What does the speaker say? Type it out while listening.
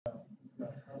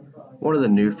One of the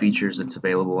new features that's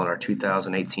available in our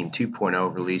 2018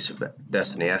 2.0 release of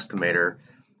DESTINI Estimator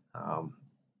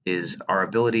is our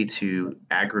ability to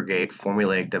aggregate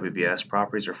formulaic WBS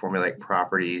properties or formulaic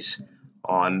properties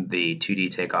on the 2D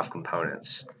takeoff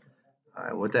components.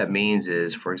 What that means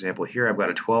is, for example, here I've got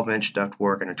a 12-inch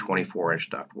ductwork and a 24-inch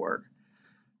ductwork.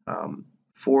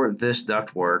 For this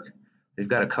ductwork, we've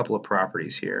got a couple of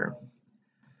properties here.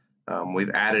 We've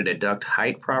added a duct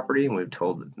height property, and we've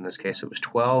told that in this case it was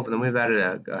 12, and then we've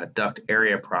added a duct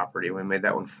area property, and we made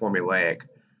that one formulaic.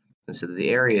 And so the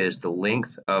area is the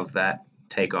length of that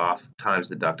takeoff times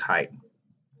the duct height.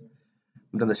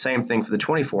 We've done the same thing for the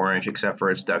 24-inch, except for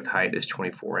its duct height is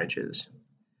 24 inches.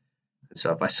 And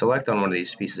so if I select on one of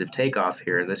these pieces of takeoff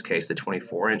here, in this case the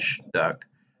 24-inch duct,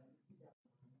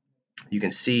 you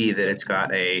can see that it's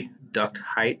got a duct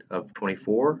height of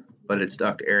 24, but its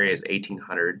duct area is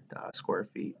 1,800 square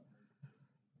feet.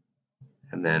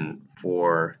 And then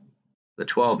for the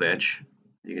 12-inch,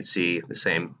 you can see the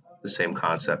same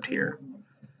concept here.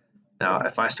 Now,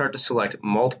 if I start to select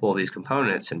multiple of these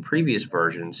components in previous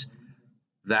versions,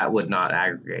 that would not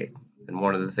aggregate. And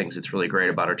one of the things that's really great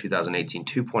about our 2018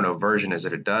 2.0 version is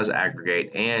that it does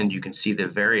aggregate, and you can see the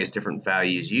various different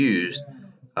values used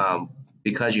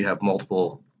because you have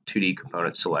multiple 2D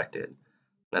components selected.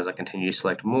 As I continue to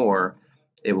select more,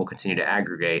 it will continue to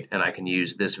aggregate, and I can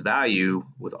use this value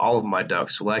with all of my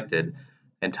ducts selected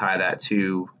and tie that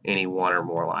to any one or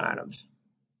more line items.